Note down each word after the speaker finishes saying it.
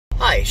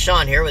Hi,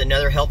 Sean here with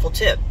another helpful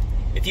tip.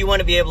 If you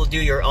want to be able to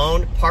do your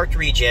own part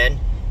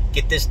regen,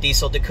 get this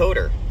diesel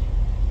decoder.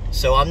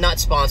 So I'm not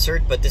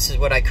sponsored, but this is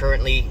what I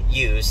currently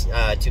use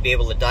to be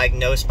able to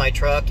diagnose my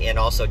truck and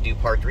also do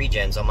part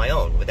regens on my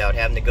own without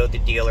having to go to the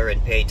dealer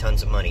and pay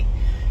tons of money.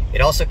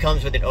 It also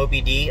comes with an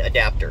OBD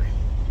adapter.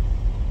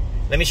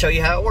 Let me show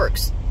you how it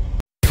works.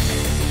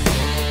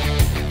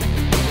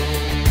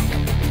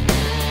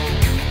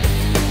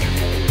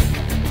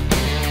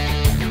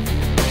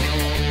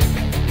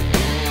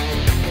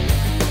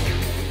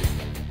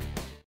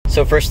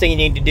 So first thing you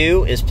need to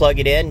do is plug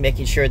it in,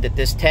 making sure that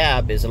this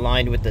tab is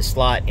aligned with the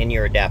slot in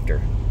your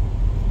adapter.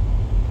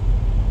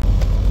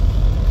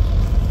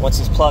 Once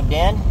it's plugged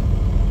in,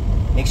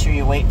 make sure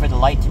you wait for the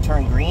light to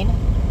turn green.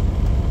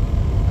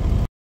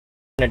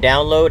 You're going to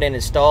download and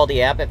install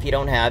the app if you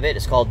don't have it.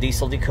 It's called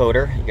Diesel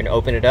Decoder. You're going to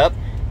open it up.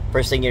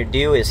 First thing you're going to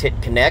do is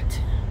hit connect.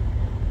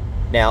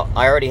 Now,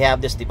 I already have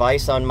this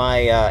device on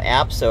my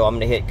app, so I'm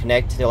going to hit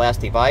connect to the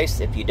last device.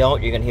 If you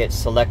don't, you're going to hit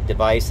select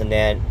device and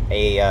then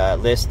a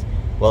list.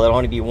 Well, it'll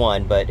only be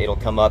one, but it'll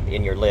come up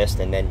in your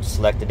list, and then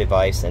select the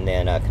device and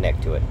then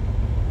connect to it.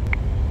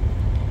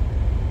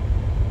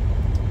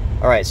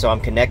 Alright, so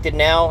I'm connected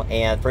now,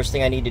 and first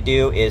thing I need to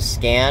do is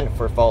scan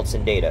for faults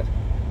in data.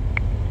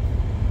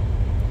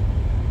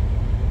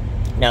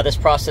 Now this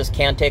process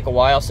can take a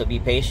while, so be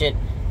patient.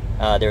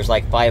 There's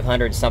like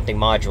 500 something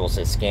modules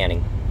it's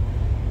scanning.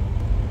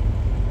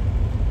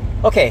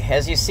 Okay,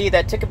 as you see,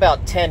 that took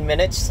about 10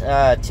 minutes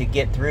to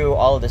get through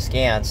all of the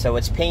scans. So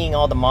it's pinging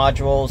all the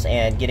modules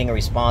and getting a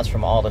response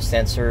from all the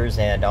sensors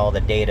and all the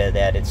data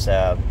that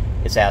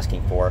it's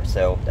asking for.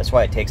 So that's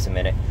why it takes a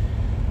minute.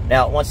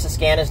 Now, once the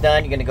scan is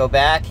done, you're going to go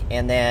back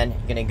and then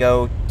you're going to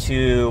go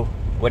to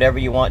whatever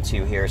you want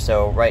to here.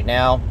 So right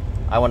now,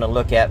 I want to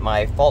look at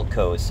my fault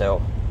codes.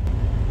 So,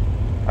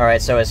 all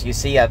right, so as you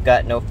see, I've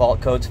got no fault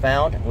codes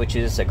found, which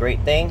is a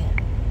great thing.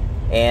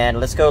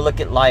 And let's go look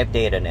at live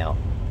data now.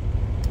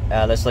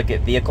 Let's look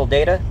at vehicle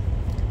data.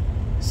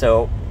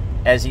 So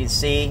as you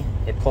see,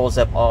 it pulls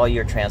up all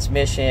your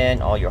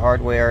transmission, all your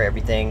hardware,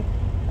 everything,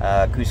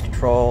 cruise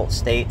control,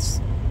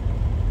 states.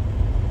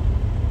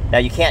 Now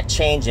you can't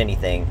change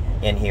anything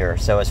in here.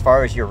 So as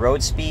far as your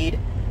road speed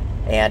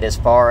and as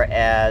far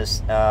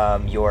as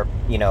your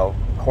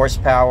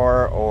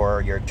horsepower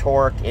or your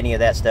torque, any of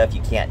that stuff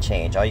you can't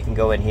change. All you can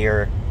go in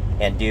here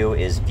and do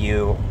is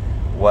view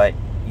what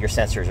your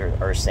sensors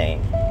are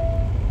saying.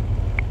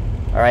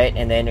 Alright,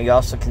 and then you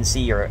also can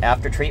see your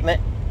after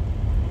treatment.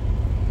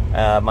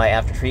 My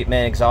after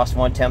treatment exhaust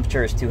 1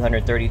 temperature is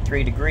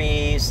 233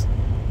 degrees.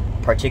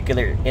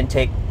 Particulate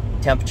intake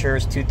temperature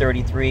is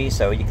 233.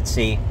 So you can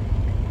see,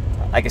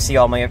 I can see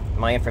all my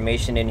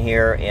information in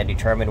here and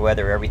determine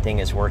whether everything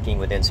is working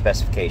within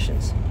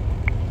specifications.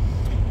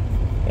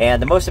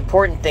 And the most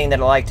important thing that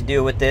I like to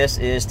do with this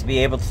is to be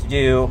able to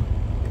do,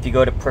 if you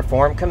go to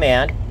perform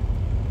command,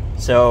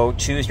 so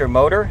choose your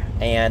motor,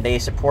 and they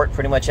support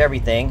pretty much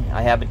everything.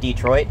 I have a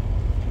Detroit.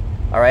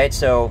 Alright,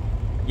 so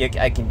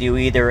I can do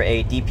either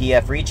a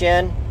DPF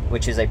regen,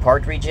 which is a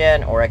part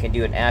regen, or I can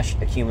do an ash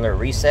accumulator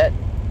reset.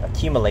 I'm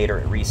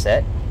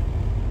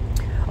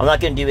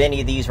not going to do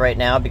any of these right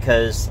now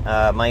because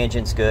my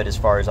engine's good as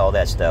far as all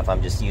that stuff.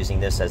 I'm just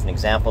using this as an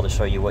example to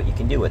show you what you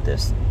can do with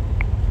this.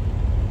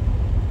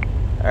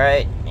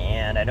 Alright,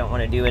 and I don't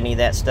want to do any of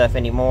that stuff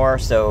anymore,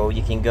 so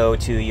you can go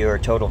to your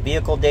total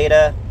vehicle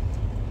data.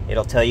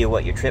 It'll tell you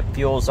what your trip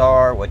fuels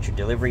are, what your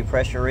delivery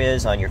pressure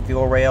is on your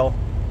fuel rail,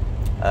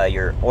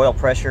 your oil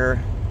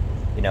pressure,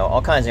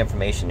 all kinds of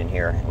information in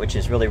here, which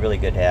is really, really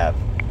good to have.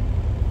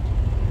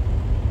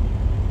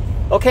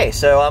 Okay,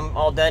 so I'm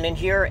all done in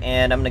here,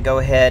 and I'm going to go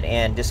ahead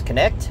and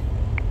disconnect.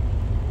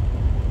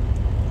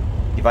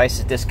 Device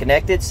is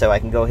disconnected, so I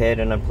can go ahead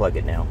and unplug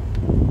it now.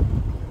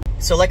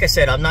 So like I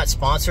said, I'm not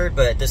sponsored,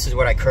 but this is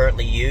what I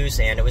currently use,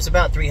 and it was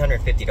about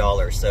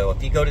 $350. So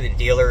if you go to the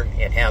dealer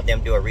and have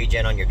them do a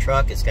regen on your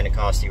truck, it's going to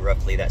cost you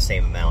roughly that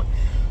same amount.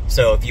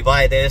 So if you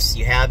buy this,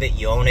 you have it,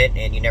 you own it,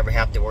 and you never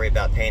have to worry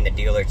about paying the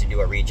dealer to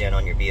do a regen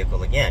on your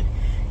vehicle again.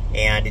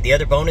 And the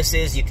other bonus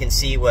is you can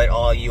see what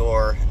all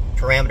your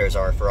parameters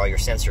are for all your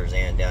sensors.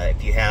 And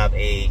if you have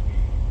a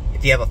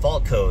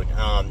fault code,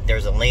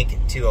 there's a link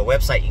to a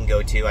website you can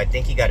go to. I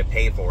think you got to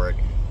pay for it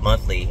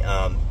monthly,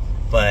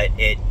 but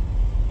it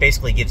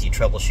basically gives you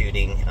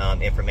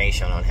troubleshooting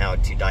information on how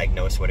to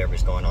diagnose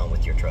whatever's going on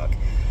with your truck.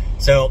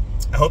 So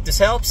I hope this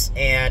helps,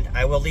 and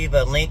I will leave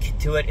a link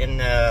to it in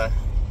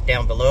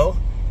down below.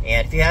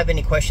 And if you have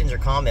any questions or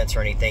comments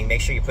or anything,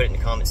 make sure you put it in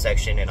the comment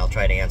section, and I'll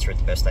try to answer it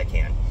the best I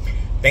can.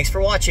 Thanks for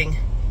watching.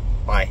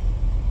 Bye.